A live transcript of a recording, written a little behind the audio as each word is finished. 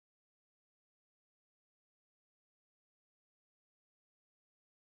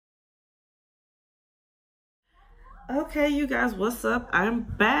Okay, you guys, what's up? I'm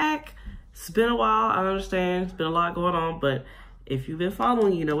back. It's been a while, I understand. It's been a lot going on, but if you've been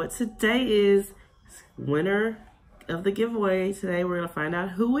following, you know what today is. It's winner of the giveaway. Today we're gonna find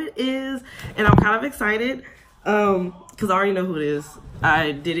out who it is, and I'm kind of excited because I already know who it is.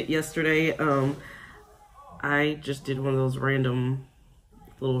 I did it yesterday. I just did one of those random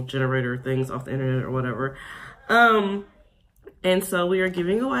little generator things off the internet or whatever. And so we are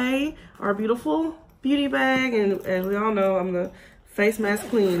giving away our beautiful beauty bag, and as we all know, I'm the face mask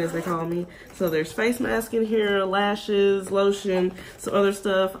queen, as they call me. So there's face mask in here, lashes, lotion, some other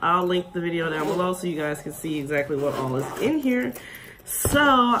stuff. I'll link the video down below so you guys can see exactly what all is in here.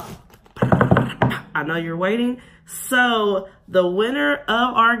 So I know you're waiting. So the winner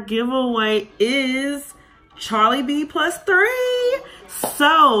of our giveaway is Charlie B +3.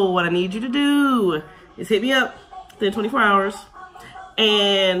 So what I need you to do is hit me up within 24 hours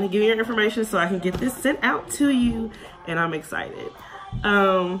and give me your information so I can get this sent out to you. And I'm excited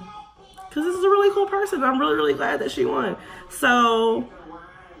because this is a really cool person. I'm really glad that she won. So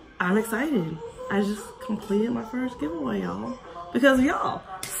I'm excited. I just completed my first giveaway, y'all, because of y'all.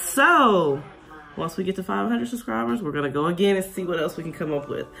 So once we get to 500 subscribers, we're gonna go again and see what else we can come up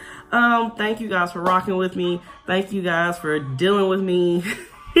with. Thank you guys for rocking with me. Thank you guys for dealing with me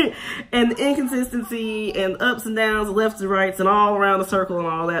and the inconsistency and ups and downs, lefts and rights, and all around the circle and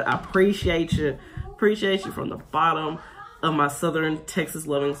all that. I appreciate you. Appreciate you from the bottom of my Southern Texas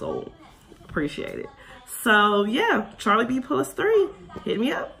loving soul. Appreciate it. So yeah, Charlie B +3. Hit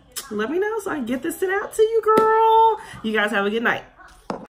me up. Let me know so I can get this sent out to you, girl. You guys have a good night.